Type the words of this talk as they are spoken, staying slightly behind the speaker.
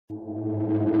This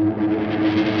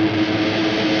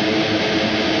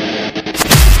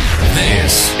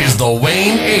is the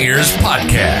Wayne Ayers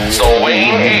Podcast. The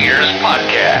Wayne Ayers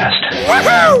Podcast.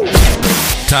 Woohoo!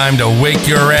 Time to wake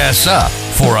your ass up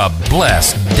for a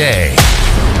blessed day.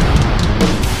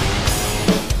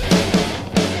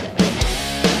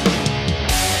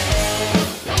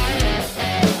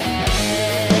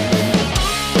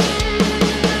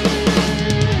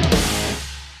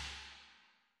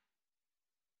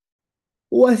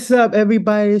 What's up,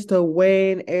 everybody? It's the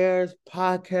Wayne Ayers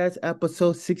Podcast,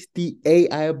 episode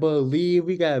 68. I believe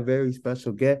we got a very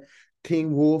special guest,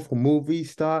 Teen Wolf movie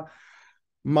star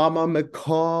Mama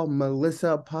McCall.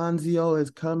 Melissa Ponzio is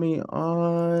coming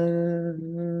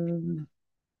on.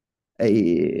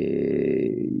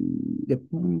 Hey.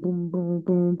 Boom, boom, boom,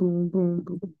 boom, boom, boom,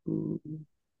 boom, boom.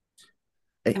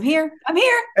 Hey. I'm here.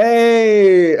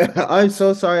 Hey, I'm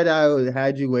so sorry that I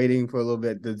had you waiting for a little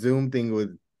bit. The Zoom thing was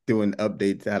doing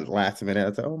updates at the last minute. I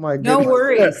was like, oh my goodness. No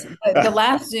worries. The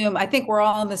last Zoom, I think we're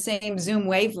all on the same Zoom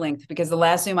wavelength because the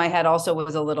last Zoom I had also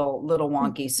was a little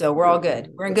wonky. So we're all good.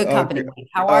 We're in good company. Okay.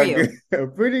 How are you?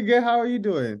 Pretty good. How are you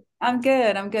doing? I'm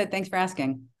good. Thanks for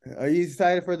asking. Are you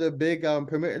excited for the big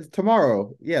premiere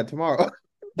tomorrow? Yeah, tomorrow.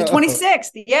 The 26th.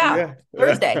 Yeah.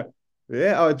 Thursday.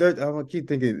 Yeah. Oh, I keep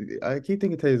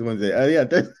thinking today's Wednesday. Yeah.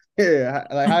 Thursday.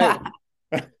 Like,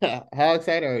 how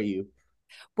excited are you?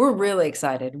 We're really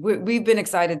excited. We've been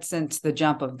excited since the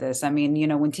jump of this. I mean,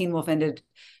 when Teen Wolf ended,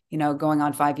 going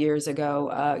on 5 years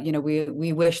ago,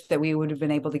 we wished that we would have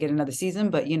been able to get another season,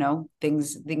 but,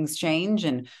 things change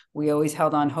and we always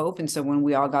held on hope. And so when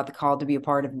we all got the call to be a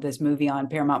part of this movie on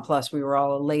Paramount Plus, we were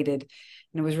all elated.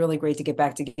 And it was really great to get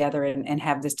back together and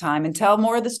have this time and tell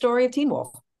more of the story of Teen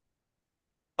Wolf.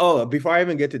 Oh, before I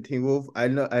even get to Teen Wolf, I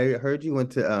heard you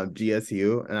went to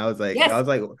GSU, and I was like, yes.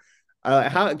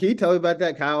 How can you tell me about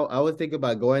that? How I was thinking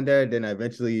about going there, then I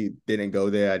eventually didn't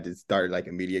go there. I just started like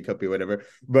a media company or whatever.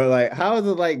 But like, how is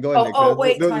it like going there? Oh,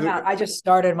 wait, time out. I just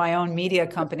started my own media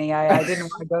company. I didn't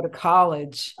want to go to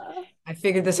college. I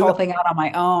figured this whole thing out on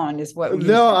my own is what. I mean,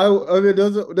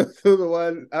 those are the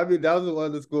one. I mean, that was one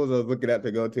of the schools I was looking at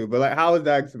to go to. But like, how was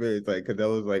that experience? Like, because that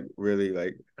was like really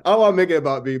like, I don't want to make it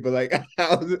about me, but like,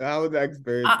 how was that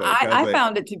experience? I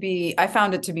found it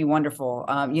to be wonderful.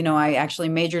 I actually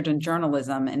majored in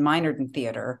journalism and minored in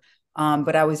theater.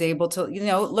 But I was able to,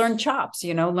 learn chops,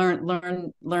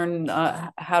 learn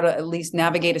how to at least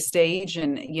navigate a stage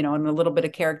and, and a little bit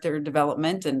of character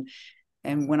development.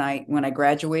 And when I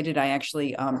graduated, I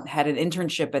actually had an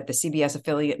internship at the CBS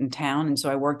affiliate in town. And so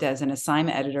I worked as an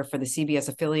assignment editor for the CBS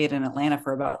affiliate in Atlanta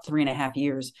for about 3.5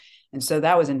 years. And so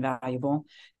that was invaluable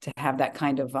to have that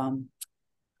kind of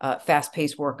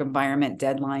fast-paced work environment,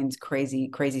 deadlines,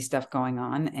 crazy stuff going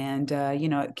on. And,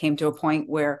 it came to a point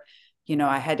where,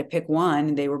 I had to pick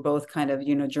one. They were both kind of,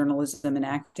 journalism and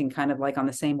acting kind of like on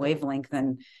the same wavelength.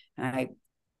 And I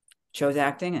chose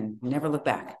acting and never looked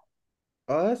back.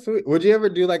 Oh, that's sweet. Would you ever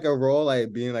do like a role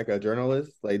like being like a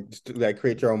journalist, like just to, like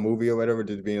create your own movie or whatever,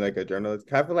 just being like a journalist?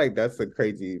 I feel like that's a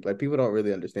crazy, like people don't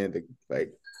really understand the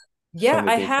like. Yeah,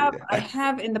 I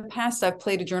have in the past. I've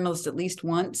played a journalist at least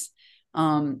once,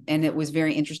 and it was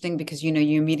very interesting because you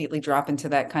immediately drop into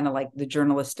that kind of like the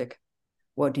journalistic.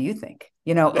 What do you think?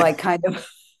 Like kind of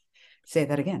say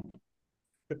that again.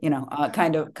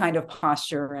 Kind of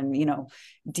posture and,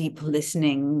 deep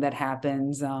listening that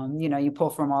happens. You pull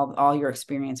from all your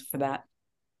experience for that.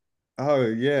 Oh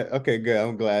yeah. Okay, good.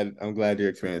 I'm glad your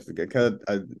experience is good. Cause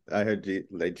I heard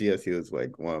GSU is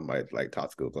like one of my like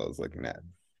top schools I was looking at.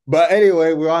 But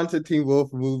anyway, we're on to Teen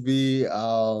Wolf movie.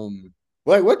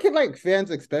 Like what can like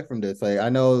fans expect from this? Like I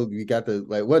know we got the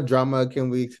like what drama can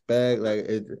we expect? Like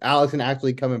is Allison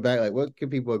actually coming back? Like what can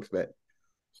people expect?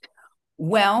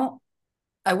 Well,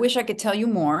 I wish I could tell you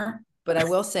more, but I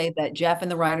will say that Jeff and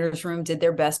the writers' room did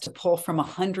their best to pull from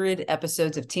 100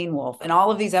 episodes of Teen Wolf. And all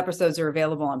of these episodes are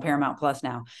available on Paramount Plus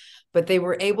now. But they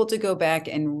were able to go back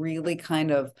and really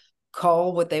kind of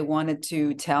call what they wanted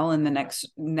to tell in the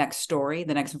next story,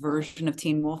 the next version of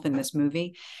Teen Wolf in this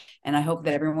movie. And I hope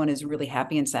that everyone is really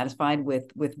happy and satisfied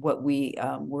with what we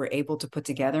were able to put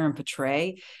together and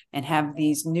portray, and have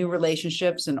these new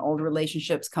relationships and old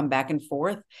relationships come back and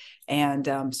forth, and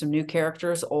some new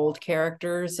characters, old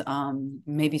characters,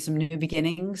 maybe some new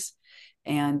beginnings,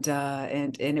 and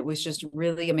it was just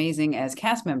really amazing as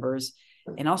cast members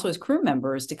and also as crew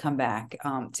members to come back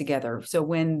together. So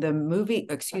when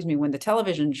the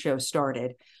television show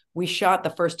started, we shot the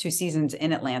first 2 seasons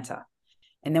in Atlanta.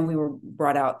 And then we were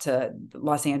brought out to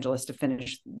Los Angeles to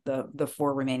finish the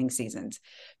 4 remaining seasons.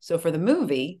 So for the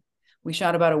movie, We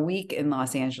shot about a week in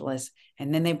Los Angeles,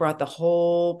 and then they brought the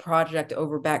whole project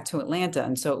over back to Atlanta.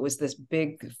 And so it was this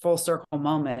big full circle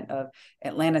moment of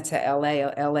Atlanta to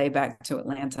LA, LA back to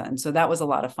Atlanta. And so that was a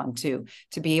lot of fun too,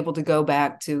 to be able to go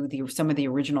back to some of the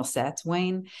original sets,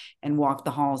 Wayne, and walk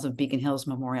the halls of Beacon Hills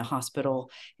Memorial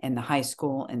Hospital and the high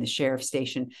school and the sheriff's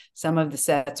station. Some of the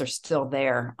sets are still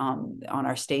there on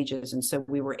our stages. And so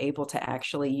we were able to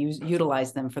actually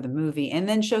utilize them for the movie and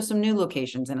then show some new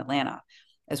locations in Atlanta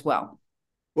as well.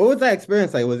 What was that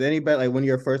experience like? Was anybody like when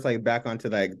you're first like back onto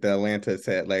like the Atlanta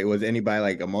set? Like, was anybody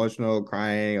like emotional,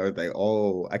 crying, or like,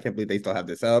 oh, I can't believe they still have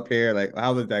this up here? Like,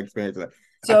 how was that experience like?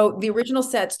 So the original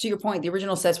sets, to your point, the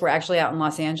original sets were actually out in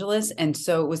Los Angeles, and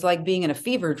so it was like being in a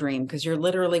fever dream because you're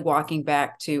literally walking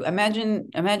back to imagine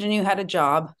you had a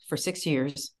job for 6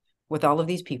 years with all of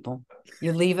these people.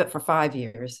 You leave it for 5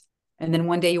 years, and then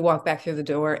one day you walk back through the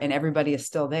door and everybody is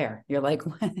still there. You're like,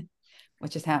 what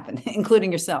just happened,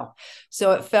 including yourself.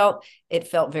 So it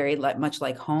felt very much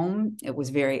like home. It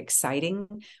was very exciting.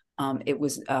 It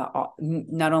was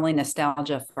not only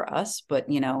nostalgia for us, but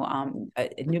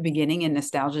a new beginning and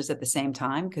nostalgia at the same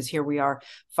time, because here we are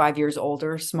 5 years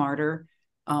older, smarter,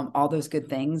 all those good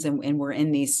things, and we're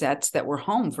in these sets that were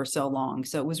home for so long.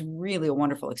 So it was really a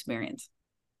wonderful experience.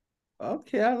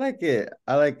 Okay, I like it.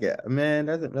 I like it, man.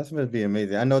 That's gonna be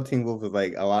amazing. I know Teen Wolf is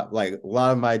like a lot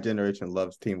of my generation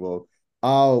loves Teen Wolf.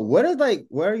 What is like,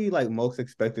 where are you like most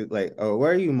expected, like, or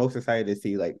where are you most excited to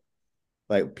see like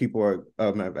people are,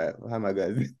 oh my bad, how am I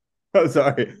good? I'm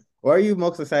sorry. What are you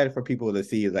most excited for people to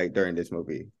see like during this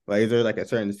movie? Like, is there like a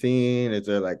certain scene? Is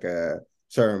there like a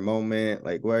certain moment?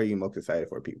 Like, where are you most excited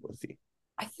for people to see?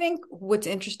 I think what's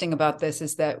interesting about this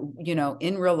is that,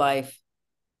 in real life,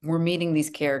 we're meeting these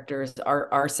characters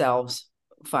ourselves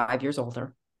 5 years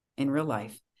older in real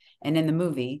life. And in the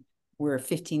movie, we're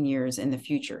 15 years in the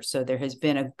future. So there has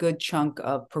been a good chunk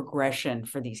of progression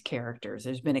for these characters.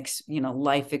 There's been,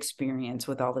 life experience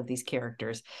with all of these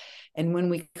characters. And when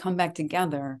we come back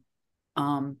together,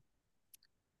 we're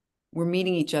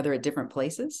meeting each other at different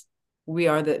places. We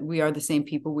are the same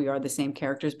people, we are the same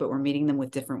characters, but we're meeting them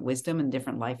with different wisdom and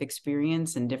different life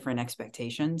experience and different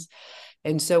expectations.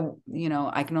 And so,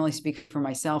 I can only speak for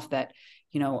myself that,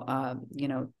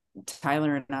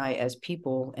 Tyler and I as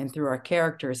people and through our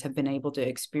characters have been able to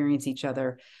experience each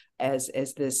other as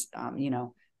this,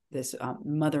 this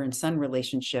mother and son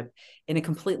relationship in a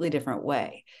completely different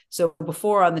way. So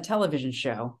before on the television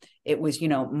show, it was,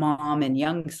 mom and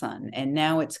young son. And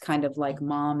now it's kind of like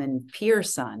mom and peer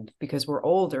son because we're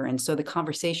older. And so the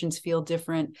conversations feel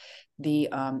different.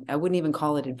 I wouldn't even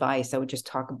call it advice. I would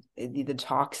just the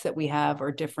talks that we have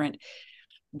are different.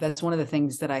 That's one of the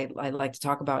things that I like to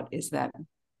talk about is that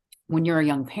when you're a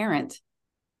young parent,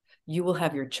 you will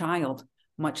have your child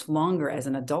much longer as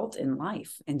an adult in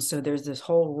life. And so there's this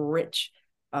whole rich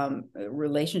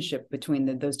relationship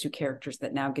between those two characters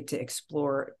that now get to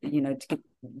explore,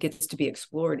 gets to be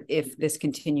explored if this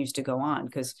continues to go on.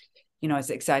 Because, as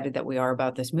excited that we are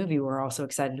about this movie, we're also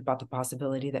excited about the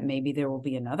possibility that maybe there will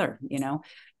be another.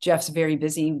 Jeff's very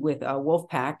busy with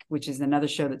Wolfpack, which is another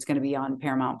show that's going to be on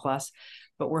Paramount Plus.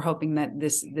 But we're hoping that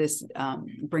this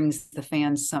brings the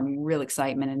fans some real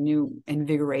excitement and new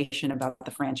invigoration about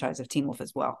the franchise of Teen Wolf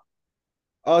as well.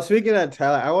 Oh, speaking of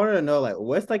Tyler, I wanted to know like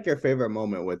what's like your favorite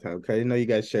moment with him? Because you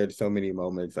guys shared so many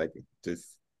moments like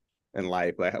just in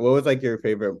life. Like, what was like your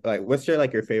favorite? Like, what's your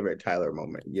like your favorite Tyler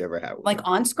moment you ever had with like him?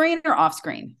 On screen or off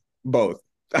screen? Both.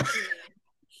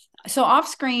 So off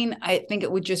screen, I think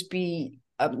it would just be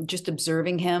just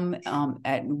observing him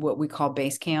at what we call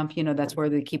base camp. That's where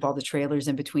they keep all the trailers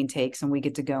in between takes and we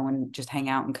get to go and just hang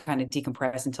out and kind of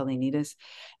decompress until they need us.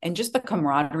 And just the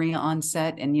camaraderie on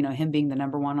set and, him being the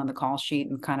number one on the call sheet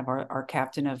and kind of our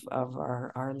captain of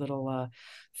our little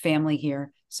family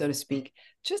here, so to speak,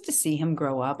 just to see him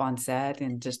grow up on set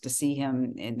and just to see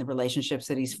him in the relationships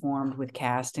that he's formed with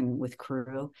cast and with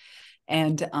crew.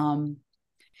 And,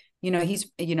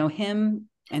 he's, him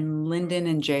and Lyndon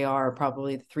and JR are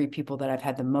probably the three people that I've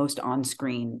had the most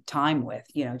on-screen time with,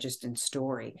 just in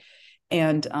story.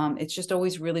 And it's just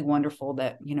always really wonderful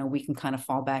that, we can kind of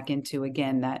fall back into,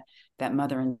 again, that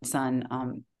mother and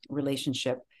son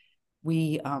relationship.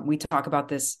 We talk about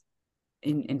this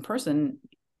in person.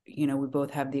 We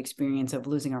both have the experience of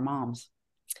losing our moms.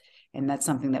 And that's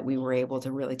something that we were able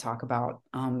to really talk about.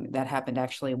 That happened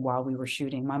actually while we were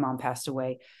shooting. My mom passed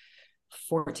away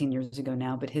 14 years ago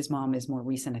now, but his mom is more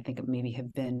recent. I think it maybe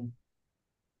have been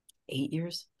 8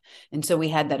 years. And so we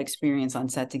had that experience on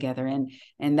set together.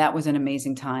 And that was an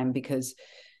amazing time because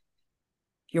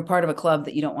you're part of a club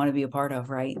that you don't want to be a part of,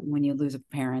 right? When you lose a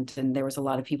parent. And there was a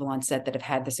lot of people on set that have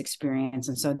had this experience.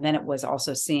 And so then it was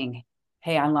also seeing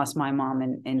hey, I lost my mom,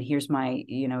 and here's my,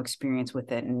 experience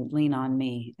with it, and lean on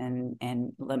me,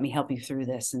 and let me help you through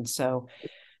this. And so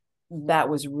that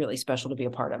was really special to be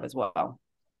a part of as well.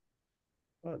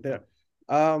 Oh, damn.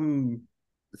 Um,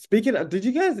 Speaking of, did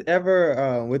you guys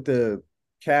ever with the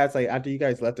cast, like after you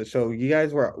guys left the show, were you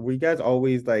guys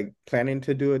always like planning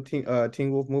to do a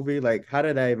Teen Wolf movie? Like, how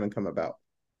did that even come about?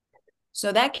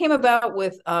 So that came about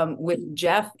with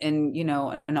Jeff, and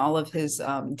and all of his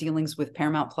dealings with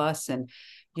Paramount Plus. And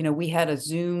we had a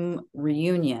Zoom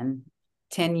reunion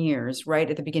 10 years right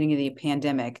at the beginning of the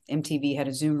pandemic. MTV had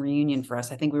a Zoom reunion for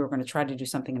us. I think we were going to try to do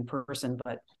something in person,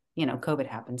 but COVID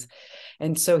happens.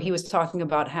 And so he was talking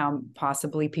about how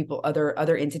possibly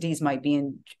other entities might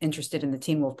be interested in the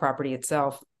Teen Wolf property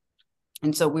itself.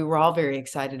 And so we were all very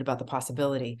excited about the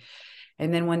possibility.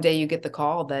 And then one day you get the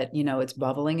call that, it's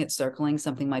bubbling, it's circling,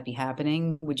 something might be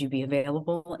happening. Would you be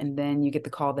available? And then you get the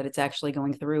call that it's actually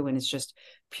going through, and it's just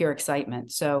pure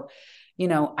excitement. So,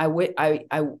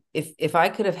 if I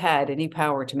could have had any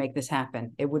power to make this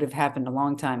happen, it would have happened a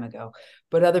long time ago.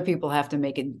 But other people have to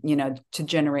make it, to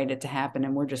generate it to happen.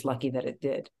 And we're just lucky that it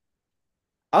did.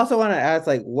 I also want to ask,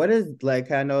 like, what is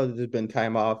like? I know there's been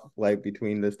time off, like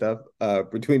between the stuff,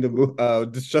 between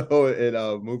the show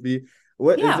and movie.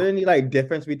 What is Yeah. there any like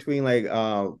difference between like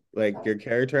your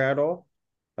character at all?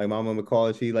 Like Mama McCall,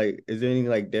 is she like? Is there any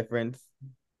like difference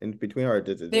in between, or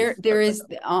does it There, just there is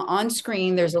on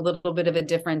screen. There's a little bit of a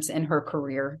difference in her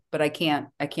career, but I can't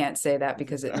say that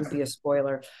because it would be a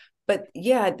spoiler. But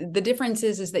yeah, the difference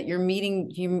is that you're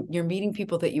meeting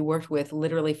people that you worked with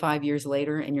literally 5 years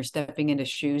later, and you're stepping into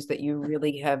shoes that you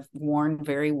really have worn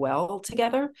very well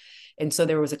together. And so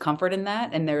there was a comfort in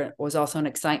that, and there was also an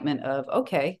excitement of,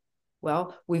 okay,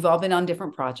 well, we've all been on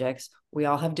different projects. We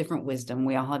all have different wisdom.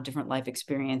 We all have different life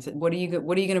experience. What are you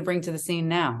going to bring to the scene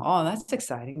now? Oh, that's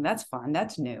exciting. That's fun.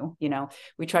 That's new.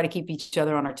 We try to keep each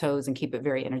other on our toes and keep it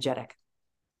very energetic.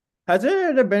 has there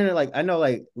ever been like I know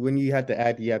like when you have to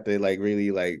act, you have to like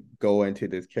really like go into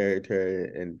this character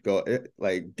and go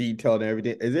like detailed and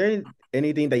everything. Is there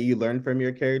anything that you learned from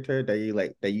your character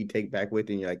that you take back with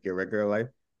in your regular life?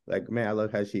 Like, man, I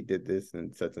love how she did this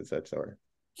and such, or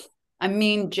I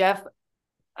mean, Jeff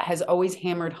has always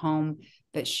hammered home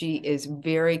that she is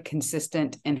very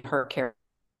consistent in her character.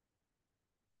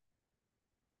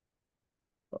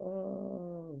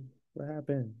 oh, what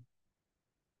happened?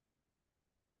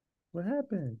 What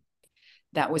happened?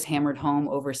 That was hammered home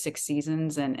over 6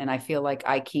 seasons. And I feel like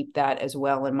I keep that as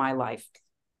well in my life,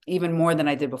 even more than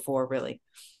I did before, really.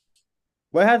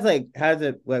 What has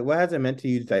it meant to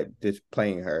you like just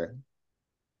playing her?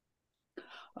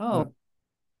 Oh,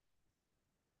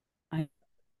 I,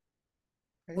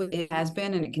 it has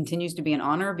been, and it continues to be an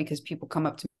honor because people come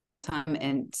up to me all the time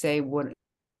and say what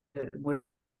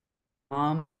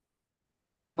mom,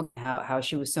 how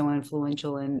she was so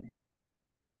influential. And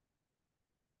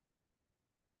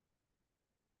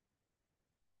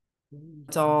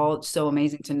it's all so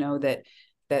amazing to know that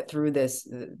through this,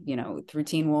 through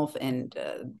Teen Wolf and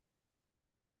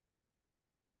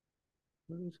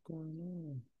What is going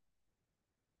on?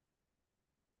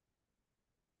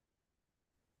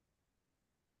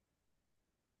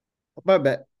 My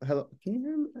bad. Hello, can you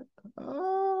hear me?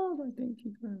 Oh, I think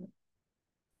you can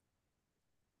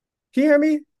you hear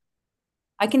me?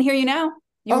 I can hear you now.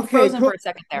 You were Okay, frozen for cool. a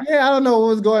second there. Yeah, I don't know what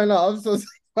was going on. I'm so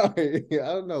sorry. I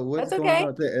don't know what's That's going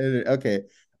okay. on. Okay.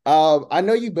 I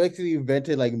know you basically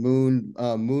invented like moon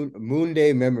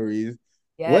day memories.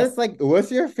 Yes.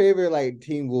 What's your favorite like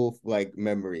Teen Wolf like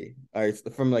memory? Or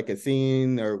from like a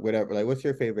scene or whatever. Like what's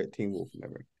your favorite Teen Wolf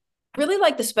memory? Really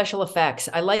like the special effects.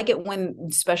 I like it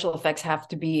when special effects have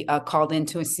to be called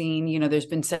into a scene. There's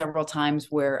been several times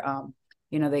where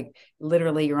they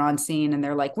literally you're on scene and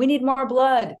they're like, we need more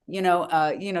blood.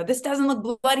 This doesn't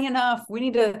look bloody enough. We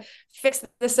need to fix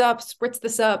this up, spritz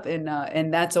this up,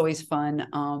 and that's always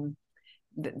fun.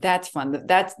 That's fun.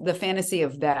 That's the fantasy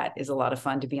of that is a lot of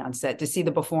fun to be on set to see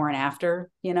the before and after.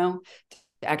 To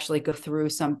actually go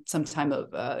through some time of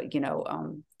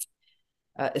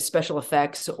special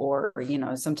effects or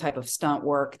some type of stunt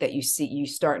work that you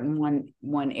start in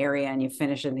one area and you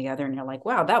finish in the other, and you're like,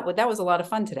 wow, that was a lot of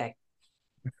fun today.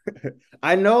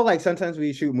 I know like sometimes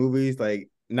we shoot movies, like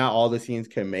not all the scenes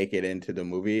can make it into the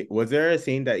movie. Was there a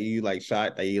scene that you like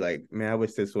shot that you like, man, I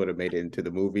wish this would have made it into the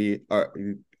movie? Or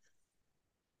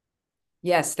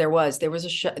Yes, there was a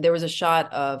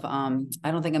shot of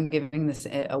I don't think I'm giving this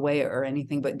away or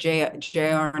anything, but JR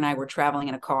and I were traveling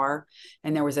in a car,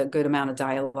 and there was a good amount of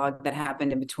dialogue that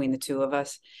happened in between the two of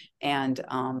us, and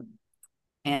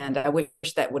I wish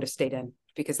that would have stayed in.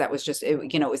 because that was just, it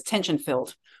was tension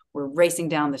filled. We're racing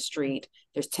down the street.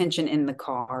 There's tension in the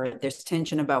car. There's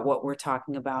tension about what we're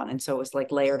talking about. And so it was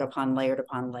like layered upon layered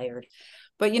upon layered.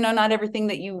 But, not everything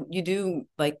that you do,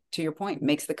 like to your point,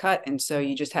 makes the cut. And so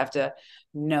you just have to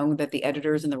know that the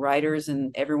editors and the writers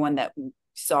and everyone that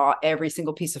saw every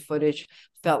single piece of footage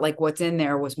felt like what's in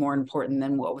there was more important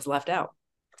than what was left out.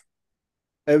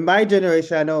 In my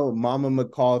generation, I know Mama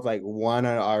McCall is like one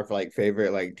of our like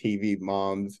favorite like TV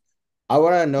moms. I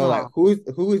want to know like Oh,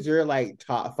 who's your like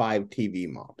top 5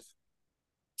 TV moms?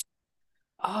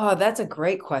 oh, that's a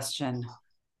great question.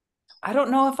 I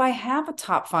don't know if I have a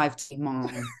top 5 teen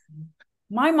mom.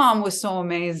 My mom was so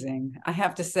amazing. I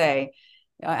have to say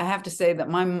that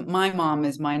my mom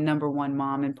is my number one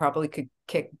mom and probably could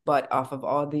kick butt off of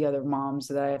all the other moms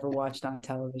that I ever watched on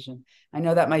television. I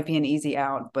know that might be an easy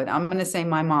out, but I'm going to say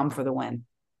my mom for the win.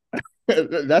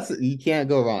 That's you can't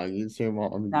go wrong. It's your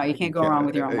mom. No, you You can't go can't. wrong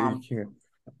with your own You mom.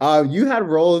 can't. You had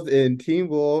roles in Teen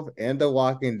Wolf and The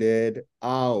Walking Dead.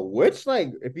 Which like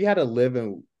if you had to live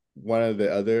in one or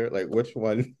the other, like which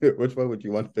one? Which one would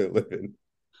you want to live in?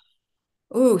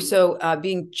 Ooh, so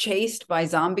being chased by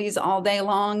zombies all day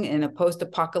long in a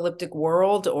post-apocalyptic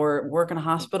world, or work in a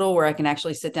hospital where I can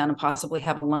actually sit down and possibly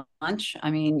have lunch. I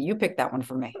mean, you picked that one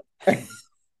for me.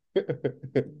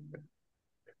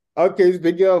 Okay,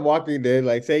 speaking of Walking Dead,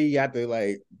 like say you have to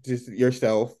like just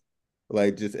yourself,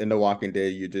 like just in The Walking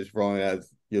Dead, you're just rolling as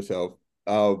yourself.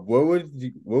 What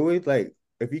would like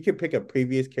if you could pick a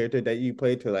previous character that you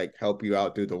played to like help you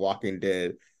out through The Walking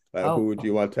Dead, like who Oh, would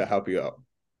you want to help you out?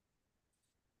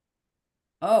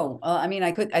 I mean,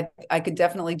 I could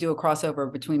definitely do a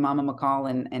crossover between Mama McCall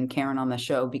and Karen on the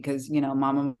show because,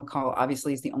 Mama McCall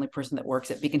obviously is the only person that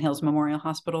works at Beacon Hills Memorial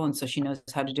Hospital. And so she knows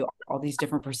how to do all these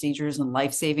different procedures and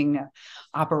life-saving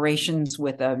operations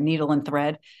with a needle and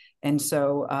thread. And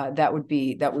so that would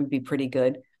be pretty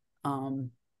good.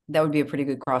 That would be a pretty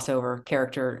good crossover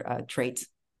character traits.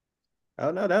 Oh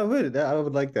no, I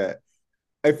would like that.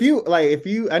 If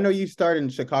you I know you started in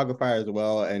Chicago Fire as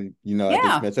well, and I just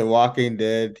Yeah. mentioned Walking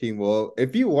Dead, Teen Wolf.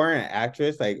 If you weren't an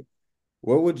actress, like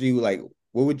what would you like?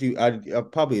 What would you?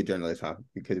 Probably a journalist, huh?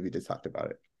 Because we just talked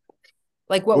about it.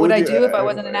 Like, what What would would I you? do if I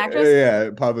wasn't an actress? Yeah,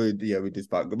 probably. Yeah, we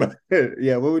just talked about it.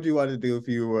 Yeah, what would you want to do if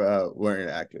you weren't an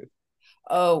actress?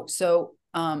 Oh, so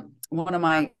one of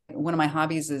my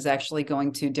hobbies is actually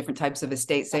going to different types of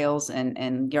estate sales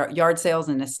and yard sales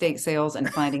and estate sales and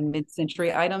finding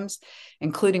mid-century items,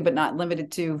 including but not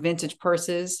limited to vintage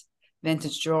purses,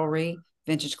 vintage jewelry,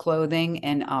 vintage clothing,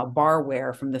 and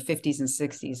barware from the 50s and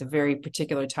 60s, a very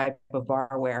particular type of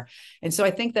barware. And so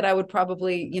I think that I would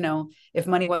probably, if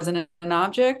money wasn't an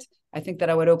object, I think that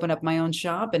I would open up my own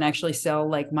shop and actually sell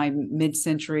like my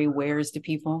mid-century wares to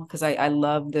people because I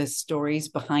love the stories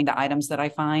behind the items that I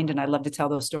find. And I love to tell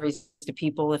those stories to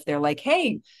people if they're like,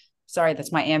 hey, sorry,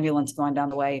 that's my ambulance going down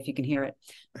the way, if you can hear it.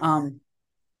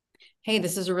 Hey,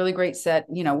 this is a really great set.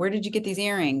 Where did you get these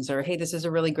earrings? Or, hey, this is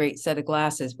a really great set of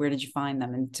glasses. Where did you find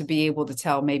them? And to be able to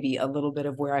tell maybe a little bit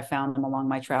of where I found them along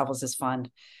my travels is fun.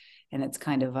 And it's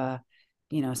kind of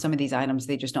some of these items,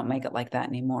 they just don't make it like that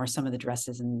anymore. Some of the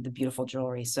dresses and the beautiful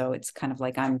jewelry. So it's kind of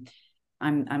like I'm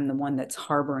the one that's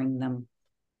harboring them.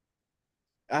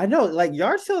 I know, like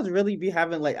yard sales really be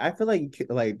having like I feel like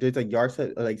there's a yard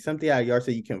sale like something at a yard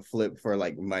sale you can flip for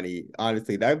like money.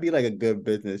 Honestly, that would be like a good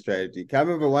business strategy. 'Cause I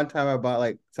remember one time I bought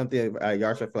like something at a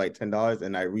yard sale for like $10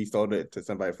 and I resold it to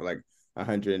somebody for like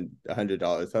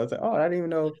 $100. So I was like, oh, I didn't even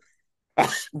know.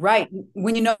 Right.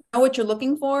 When you know what you're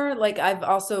looking for, like I've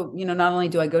also, not only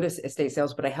do I go to estate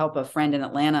sales, but I help a friend in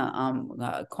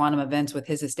Atlanta, Quantum Events with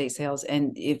his estate sales.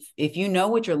 And if you know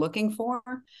what you're looking for,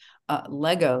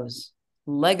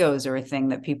 Legos are a thing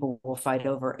that people will fight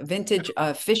over. Vintage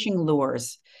fishing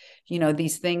lures,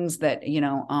 these things that,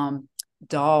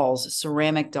 dolls,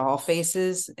 ceramic doll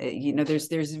faces,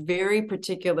 there's very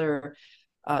particular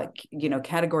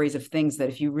categories of things that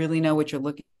if you really know what you're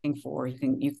looking for,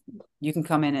 you can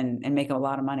come in and make a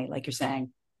lot of money, like you're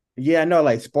saying. Yeah, I know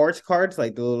like sports cards,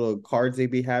 like the little cards they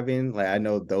be having, like I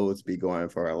know those be going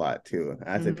for a lot too.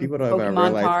 I said Mm-hmm. people don't even Pokemon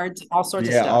realize, cards, all sorts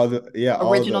of yeah, stuff.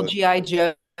 all Original those. GI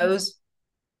Joes.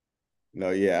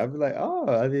 No, yeah, I'd be like, oh,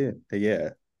 I didn't,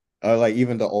 yeah. Like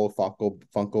even the old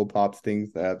Funko Pops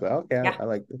things. That I'd be like, okay, Yeah. I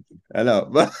like this. I know,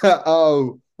 but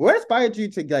what inspired you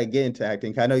to like get into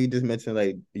acting? I know you just mentioned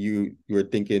like you were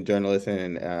thinking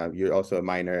journalism and you're also a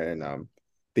minor in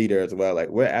theater as well. Like,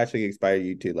 what actually inspired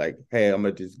you to like, hey, I'm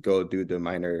gonna just go do the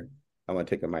minor. I'm gonna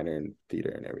take a minor in theater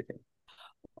and everything.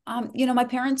 My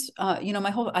parents,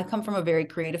 I come from a very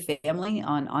creative family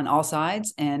on all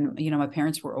sides, and my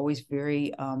parents were always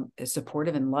very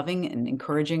supportive and loving and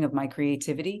encouraging of my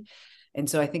creativity. And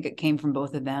so I think it came from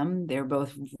both of them. They're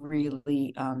both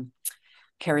really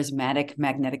charismatic,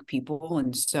 magnetic people.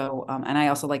 And so, and I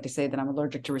also like to say that I'm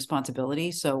allergic to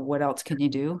responsibility. So what else can you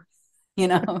do? You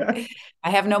know, I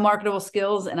have no marketable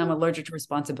skills and I'm allergic to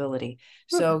responsibility.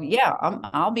 So yeah,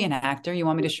 I'll be an actor. You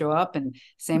want me to show up and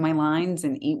say my lines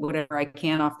and eat whatever I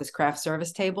can off this craft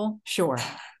service table? Sure.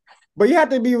 But you have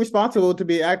to be responsible to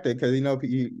be acting because you know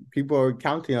people are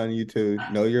counting on you to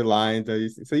know your lines,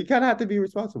 so you kind of have to be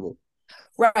responsible.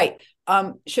 Right.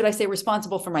 Should I say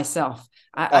responsible for myself?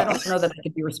 I don't know that I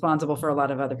could be responsible for a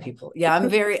lot of other people. Yeah, I'm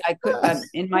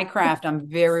in my craft, I'm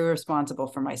very responsible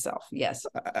for myself. Yes.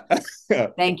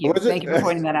 Thank you. Thank you for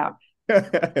pointing that out.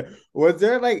 Was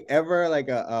there like ever like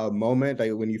a moment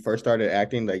like when you first started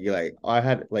acting, like you're like, oh, I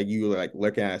had like you were like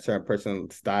looking at a certain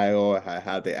person's style,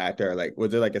 how they act, or like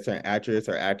was there like a certain actress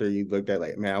or actor you looked at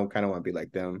like, man, I kind of want to be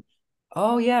like them?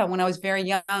 Oh yeah, when I was very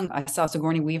young, I saw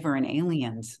Sigourney Weaver in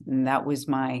Aliens, and that was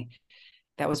my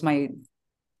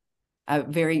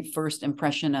very first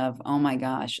impression of, oh my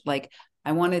gosh, like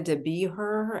I wanted to be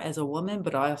her as a woman,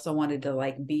 but I also wanted to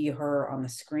like be her on the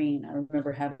screen. I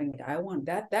remember having, I want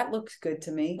that, that looks good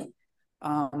to me.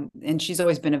 And she's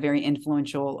always been a very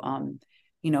influential,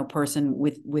 person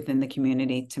within the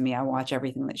community to me. I watch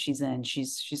everything that she's in.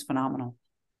 She's phenomenal.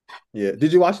 Yeah.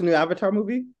 Did you watch the new Avatar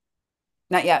movie?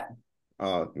 Not yet.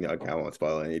 Oh, yeah, okay, I won't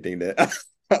spoil anything there.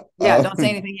 Yeah, don't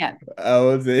say anything yet. I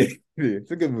will say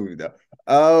it's a good movie though.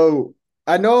 Oh,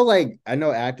 I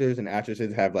know actors and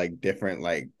actresses have like different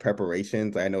like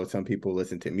preparations. I know some people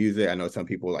listen to music. I know some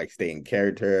people like stay in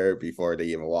character before they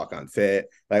even walk on set.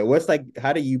 Like, what's like,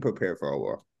 how do you prepare for a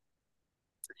role?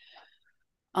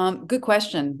 Good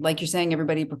question. Like you're saying,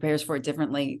 everybody prepares for it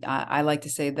differently. I like to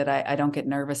say that I don't get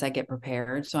nervous, I get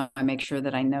prepared. So I make sure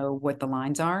that I know what the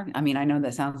lines are. I mean, I know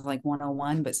that sounds like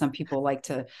 101, but some people like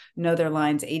to know their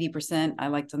lines 80%. I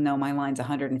like to know my lines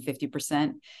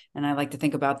 150%. And I like to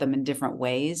think about them in different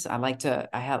ways. I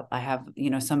have,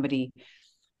 somebody,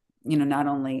 not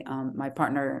only my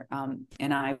partner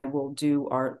and I will do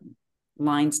our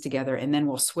lines together and then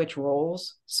we'll switch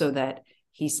roles so that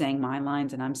he's saying my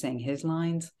lines and I'm saying his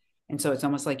lines. And so it's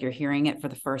almost like you're hearing it for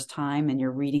the first time and you're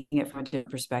reading it from a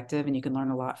different perspective, and you can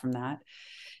learn a lot from that.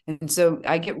 And so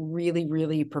I get really,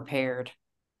 really prepared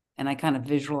and I kind of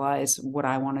visualize what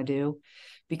I want to do,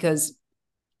 because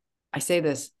I say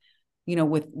this,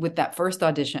 with that first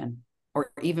audition,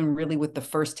 or even really with the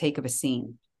first take of a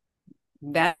scene,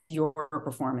 that's your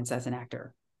performance as an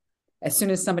actor. As soon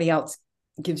as somebody else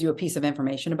gives you a piece of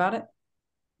information about it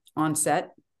on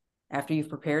set, after you've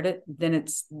prepared it, then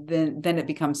it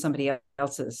becomes somebody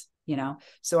else's,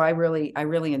 so I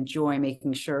really enjoy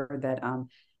making sure that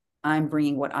I'm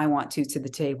bringing what I want to the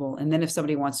table, and then if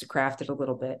somebody wants to craft it a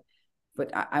little bit,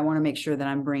 but I want to make sure that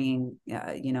I'm bringing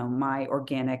my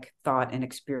organic thought and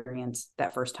experience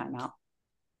that first time out.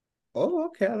 Oh,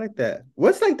 okay, I like that.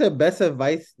 What's like the best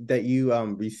advice that you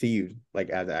received like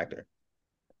as an actor?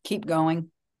 Keep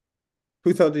going.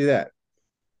 Who told you that?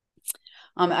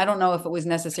 I don't know if it was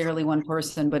necessarily one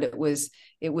person, but it was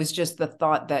just the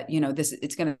thought that,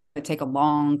 it's going to take a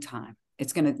long time.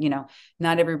 It's going to,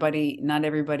 not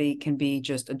everybody can be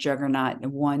just a juggernaut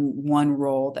in one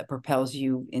role that propels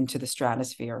you into the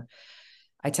stratosphere.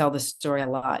 I tell this story a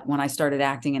lot. When I started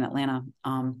acting in Atlanta,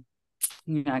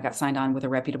 I got signed on with a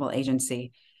reputable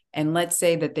agency, and let's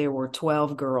say that there were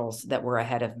 12 girls that were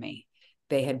ahead of me.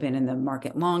 They had been in the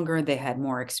market longer. They had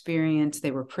more experience.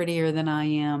 They were prettier than I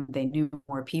am. They knew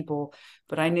more people.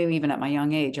 But I knew even at my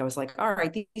young age, I was like, all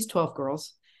right, these 12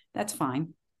 girls, that's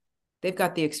fine. They've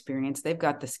got the experience. They've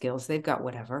got the skills. They've got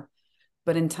whatever.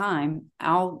 But in time,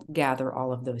 I'll gather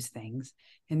all of those things.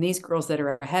 And these girls that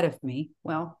are ahead of me,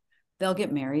 well, they'll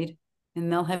get married and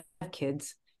they'll have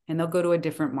kids and they'll go to a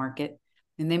different market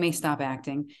and they may stop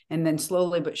acting. And then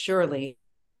slowly but surely,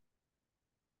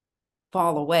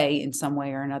 fall away in some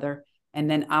way or another, and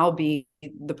then I'll be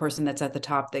the person that's at the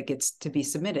top that gets to be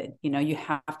submitted. You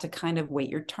have to kind of wait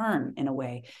your turn. In a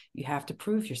way, you have to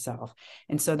prove yourself.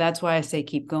 And so that's why I say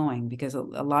keep going, because a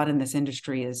lot in this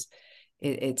industry is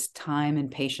it's time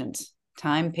and patience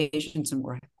and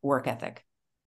work ethic.